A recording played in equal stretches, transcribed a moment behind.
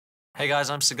Hey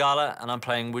guys, I'm Sigala, and I'm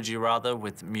playing Would You Rather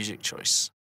with Music Choice.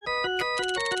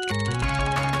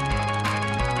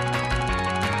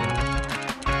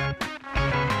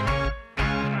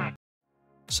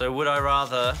 So would I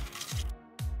rather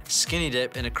skinny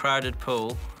dip in a crowded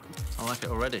pool, I like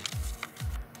it already,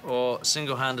 or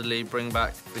single-handedly bring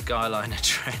back the guy liner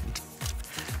trend?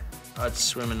 I'd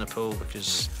swim in the pool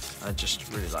because I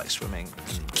just really like swimming,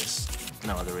 and there's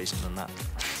no other reason than that.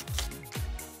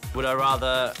 Would I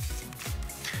rather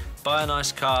buy a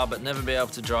nice car but never be able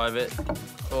to drive it,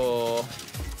 or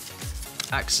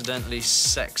accidentally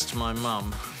sext my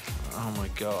mum? Oh my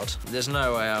God. There's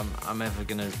no way I'm ever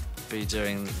gonna be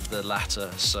doing the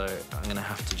latter, so I'm gonna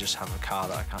have to just have a car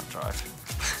that I can't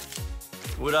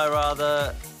drive. Would I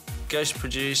rather ghost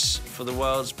produce for the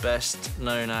world's best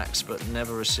known acts but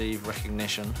never receive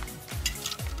recognition,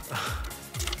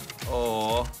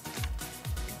 or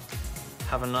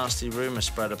have a nasty rumour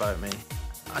spread about me?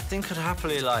 I think I'd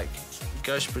happily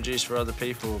ghost produce for other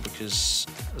people, because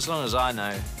as long as I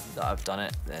know that I've done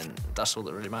it, then that's all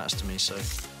that really matters to me. So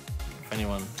if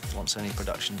anyone wants any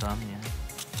production done, yeah,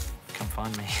 come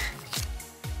find me.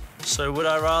 So would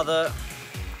I rather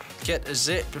get a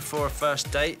zit before a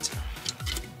first date,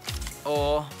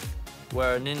 or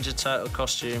wear a Ninja Turtle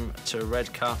costume to a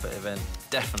red carpet event?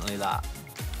 Definitely that.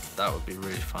 That would be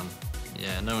really fun.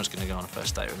 Yeah, no one's gonna go on a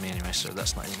first date with me anyway, so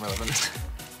that's not even relevant.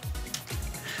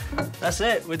 That's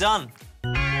it, we're done.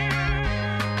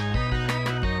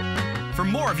 For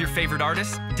more of your favorite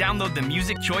artists, download the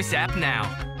Music Choice app now.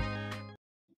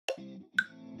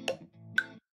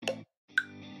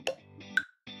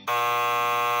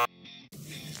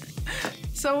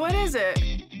 So what is it?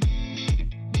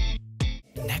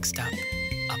 Next up,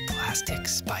 a plastic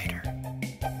spider.